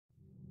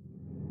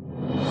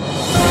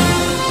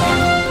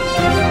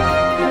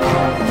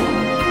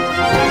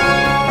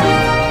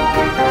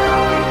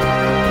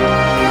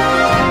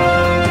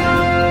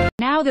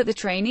that the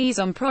trainees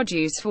on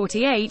Produce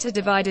 48 are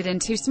divided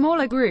into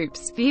smaller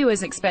groups.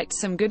 Viewers expect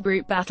some good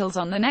group battles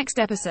on the next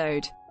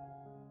episode.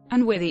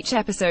 And with each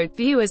episode,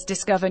 viewers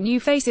discover new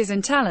faces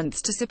and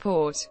talents to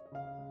support.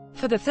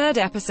 For the third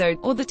episode,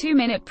 or the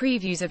 2-minute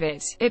previews of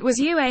it, it was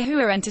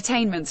Yuehua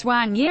Entertainment's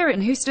Wang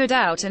Yiran who stood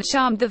out and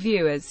charmed the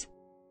viewers.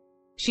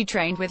 She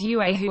trained with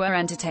Yuehua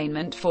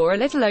Entertainment for a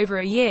little over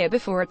a year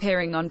before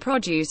appearing on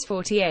Produce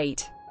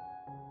 48.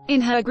 In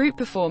her group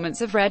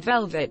performance of Red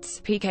Velvet's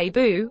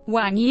Peekaboo,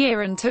 Wang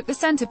Yiran took the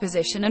center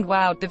position and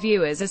wowed the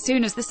viewers as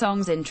soon as the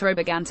song's intro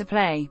began to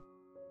play.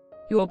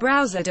 Your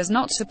browser does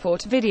not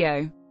support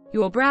video.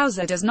 Your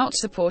browser does not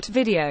support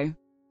video.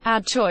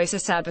 Ad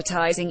choice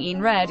advertising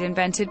in red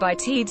invented by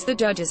Teeds. The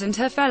judges and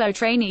her fellow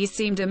trainees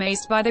seemed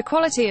amazed by the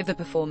quality of the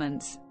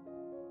performance.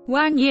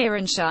 Wang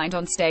Yiran shined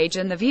on stage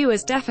and the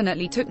viewers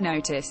definitely took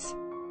notice.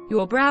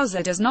 Your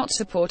browser does not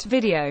support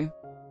video.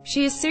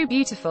 She is so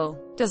beautiful.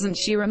 Doesn't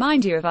she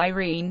remind you of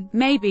Irene,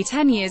 maybe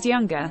 10 years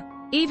younger?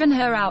 Even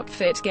her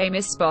outfit game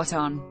is spot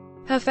on.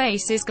 Her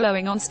face is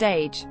glowing on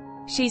stage.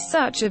 She's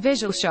such a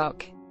visual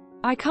shock.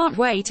 I can't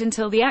wait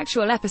until the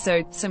actual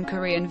episode. Some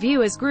Korean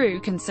viewers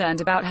grew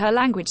concerned about her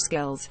language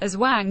skills, as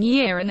Wang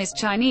Yiran is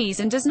Chinese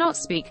and does not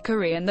speak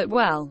Korean that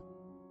well.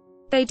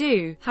 They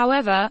do,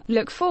 however,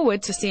 look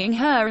forward to seeing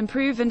her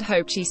improve and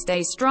hope she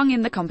stays strong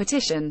in the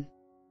competition.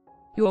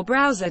 Your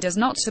browser does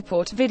not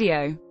support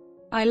video.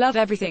 I love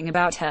everything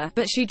about her,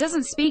 but she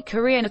doesn't speak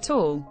Korean at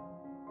all.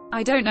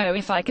 I don't know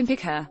if I can pick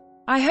her.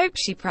 I hope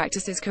she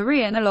practices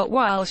Korean a lot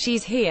while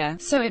she's here,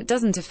 so it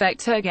doesn't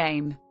affect her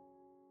game.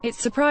 It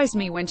surprised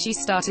me when she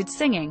started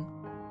singing.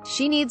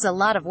 She needs a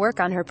lot of work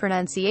on her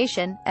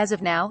pronunciation. As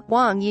of now,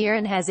 Wang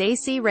Yiran has a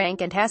C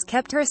rank and has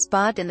kept her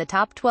spot in the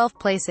top 12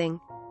 placing.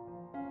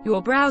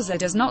 Your browser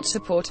does not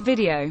support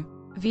video.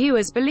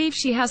 Viewers believe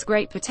she has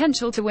great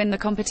potential to win the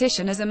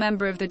competition as a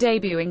member of the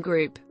debuting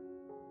group.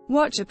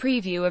 Watch a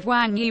preview of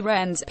Wang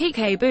Yiran's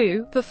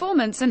Peekaboo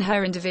performance and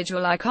her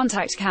individual eye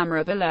contact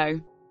camera below.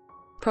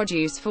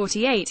 Produce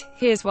 48.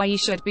 Here's why you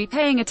should be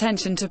paying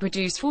attention to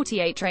Produce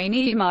 48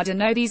 trainee.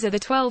 No, these are the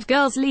 12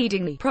 girls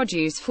leading the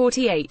Produce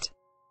 48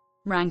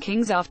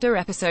 rankings after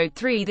episode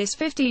 3. This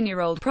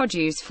 15-year-old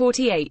Produce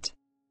 48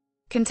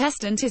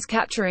 contestant is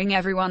capturing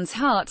everyone's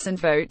hearts and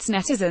votes.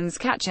 Netizens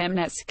catch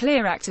Mnet's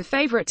clear act of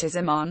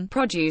favoritism on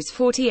Produce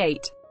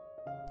 48.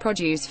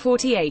 Produce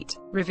 48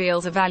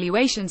 reveals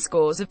evaluation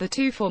scores of the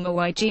two former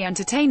YG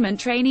Entertainment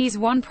trainees.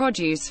 One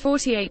Produce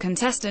 48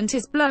 contestant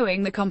is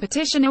blowing the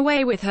competition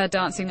away with her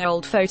dancing.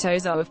 Old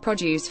photos of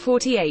Produce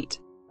 48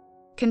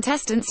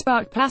 contestant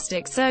sparked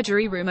plastic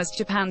surgery rumors.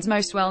 Japan's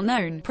most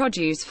well-known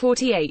Produce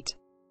 48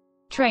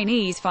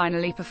 trainees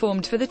finally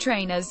performed for the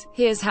trainers.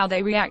 Here's how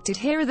they reacted.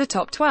 Here are the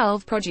top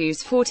 12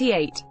 Produce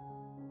 48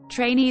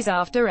 trainees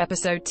after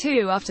episode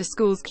 2. After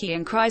school's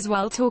Kian cries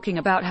while talking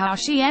about how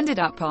she ended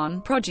up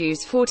on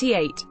Produce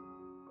 48.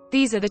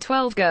 These are the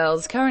 12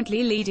 girls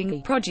currently leading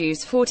the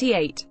Produce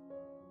 48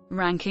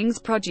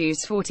 rankings.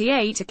 Produce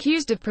 48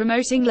 accused of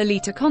promoting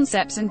Lolita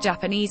concepts and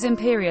Japanese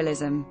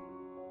imperialism.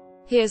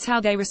 Here's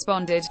how they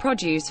responded.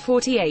 Produce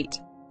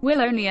 48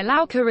 will only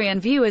allow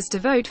Korean viewers to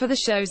vote for the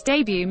show's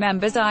debut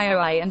members.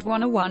 IOI and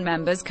 101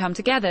 members come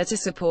together to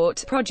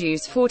support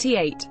Produce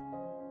 48.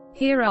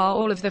 Here are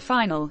all of the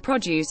final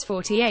Produce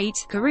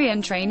 48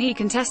 Korean trainee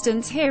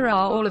contestants. Here are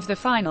all of the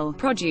final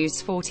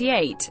Produce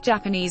 48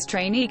 Japanese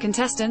trainee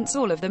contestants.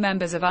 All of the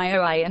members of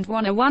IOI and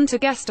 101 to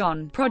guest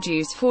on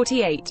Produce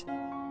 48.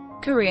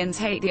 Koreans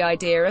hate the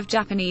idea of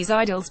Japanese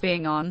idols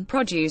being on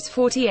Produce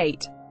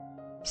 48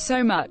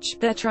 so much,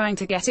 they're trying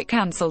to get it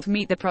cancelled.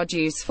 Meet the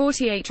Produce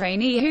 48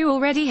 trainee who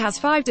already has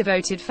 5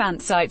 devoted fan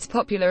sites.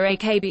 Popular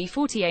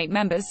AKB48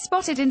 members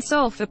spotted in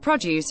Seoul for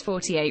Produce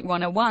 48.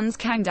 101's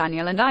Kang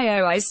Daniel and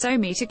IOI's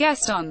Somi to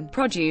guest on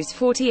Produce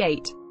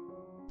 48.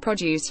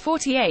 Produce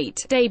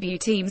 48 debut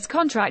team's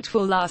contract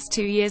will last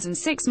 2 years and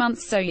 6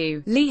 months.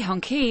 Soyu, Lee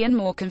Hong-ki and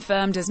more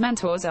confirmed as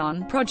mentors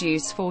on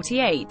Produce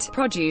 48.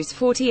 Produce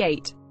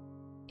 48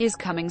 is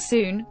coming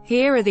soon.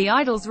 Here are the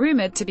idols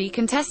rumored to be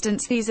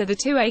contestants. These are the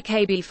 2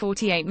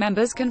 AKB48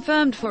 members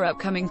confirmed for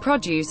upcoming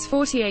Produce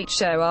 48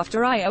 show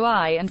after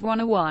IOI and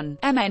 101.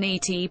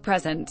 MNET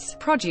presents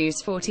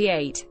Produce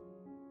 48.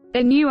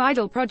 Their new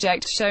idol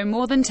project show.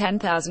 More than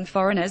 10,000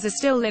 foreigners are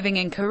still living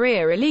in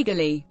Korea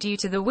illegally, due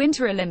to the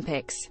Winter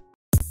Olympics.